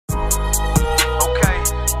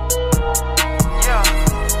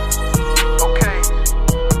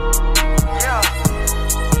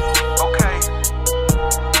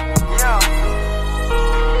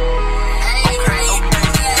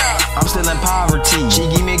poverty. She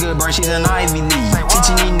give me good brain, she's an Ivy League.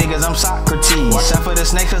 Teaching these niggas I'm Socrates. Watch out for the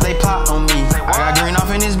snakes cause they plot on me. I got green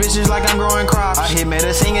off in these bitches like I'm growing crops. I hit made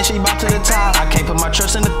her sing and she bop to the top. I can't put my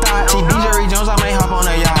trust in the thought. TB Jerry Jones, I may hop on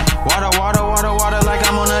a yacht. Water, water, water, water like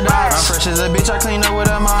I'm on a dock. I'm fresh as a bitch, I clean up with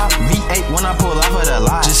a mop. V8 when I pull off of the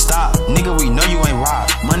lot. Just stop, nigga, we know you ain't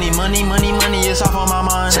robbed. Money, money, money, money, it's off on my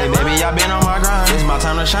mind. Say baby, I been on my grind. It's my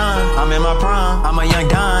time to shine. I'm in my prime, I'm a young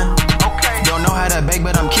Don. Don't know how to bake,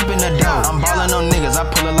 but I'm keeping the dough. I'm ballin' on niggas, I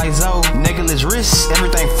pull it like Zoe. Necklace wrists,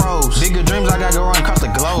 everything froze. Bigger dreams, I gotta go run across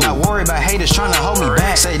the globe. Not worry about haters trying to hold me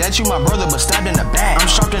back. Say that you my brother, but stabbed in the back. I'm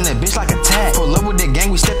sharp in that bitch like a tack. Pull up with the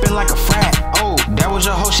gang, we steppin' like a frat. Oh, that was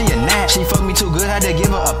your hoe, she a gnat. She fucked me too good, had to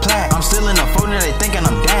give her a plaque. I'm still in the phone and they thinking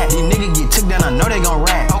I'm dat. These niggas get took down, I know they gon'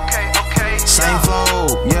 rap. Okay. Same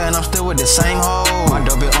flow, yeah, and I'm still with the same hoe. My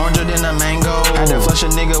dope is oranger than a mango. Had to flush a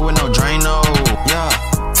nigga with no Drano. Yeah.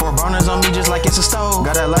 4 burners on me just like it's a stove.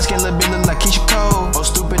 Got that light skin little bit look like Keisha Cole. Oh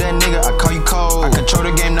stupid that nigga, I call you cold. I control the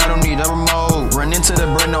game, now don't need a remote. Run into the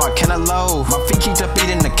bread, no I cannot load. My feet keep the feet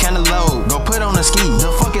in the cantaloupe. Go put on a ski, the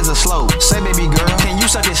fuck is a slope? Say baby girl, can you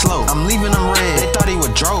suck it slow? I'm leaving them red, they thought he was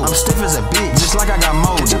drove. I'm stiff as a bitch, just like I got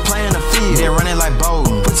mold. Just playing the field, then running like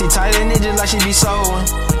Bowden. Pussy tight in it just like she be sewing.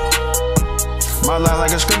 My life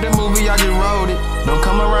like a scripted movie, I just wrote it. Don't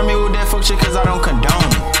come around me with that fuck shit cause I don't condone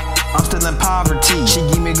it. I'm still in poverty. She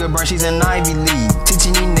give me good brain, she's an Ivy League.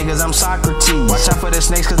 Teaching these niggas I'm Socrates. Watch out for the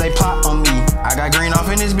snakes cause they plot on me. I got green off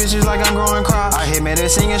in these bitches like I'm growing crops. I hit made her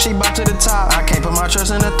sing and she bop to the top. I can't put my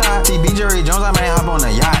trust in the thought. TB Jerry Jones, I may hop on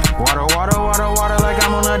a yacht. Water, water, water, water like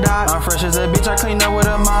I'm on a dock. I'm fresh as a bitch, I clean up with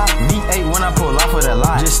a mop. V8 when I pull off of the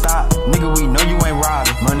lot. Just stop, nigga, we know you ain't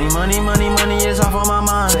robbing. Money, money, money, money, it's off on my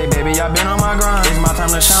mind. Say baby, I been on my grind. It's my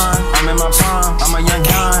time to shine. I'm in my prime, I'm a young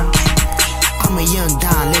Don. I'm a young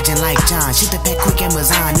Don, legend like John. Shit the pack quick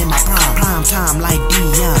Amazon in my prime. Prime time like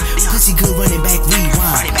Dion. Pussy good running back,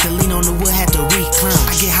 rewind. The lean on the wood, had to recline.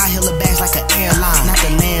 I get high hella bags like an airline. Not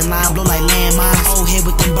the landline, blow like landmines. Old head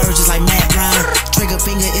with them birds just like Matt Ryan. Trigger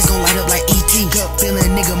finger, it's gon' light up like ET. Gut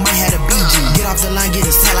feeling, nigga might have a BG. Get off the line, get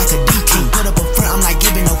a set like a DT. Put up a front, I'm like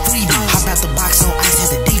giving no freedom. Hop out the box on ice,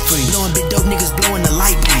 had the deep freeze. Blowing big dope, niggas blowing the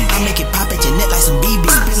light beam. I make it pop at your neck like some BB.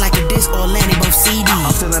 Spin like a disc or landing both CD.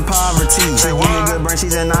 I'm still in poverty. She give me good brain,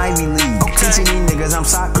 she's an Ivy League. Teaching these niggas I'm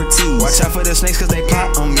Socrates. Watch out for the snakes cause they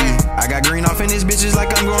plot on me. I got green off in these bitches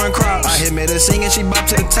like I'm growing crops. I hit made her sing and she bop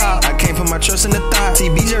to the top. I can't put my trust in the thought.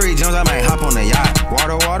 TB Jerry Jones, I might hop on a yacht.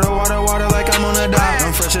 Water, water, water, water like I'm on a dock.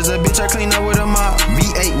 I'm fresh as a bitch, I clean up with a mop.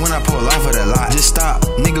 V8 when I pull off of the lot. Just stop,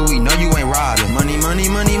 nigga, we know you ain't robbing. Money, money,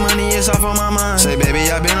 money, money, it's off on my mind. Say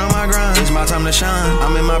baby, I been on my grind. It's my time to shine.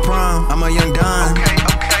 I'm in my prime, I'm a young Don.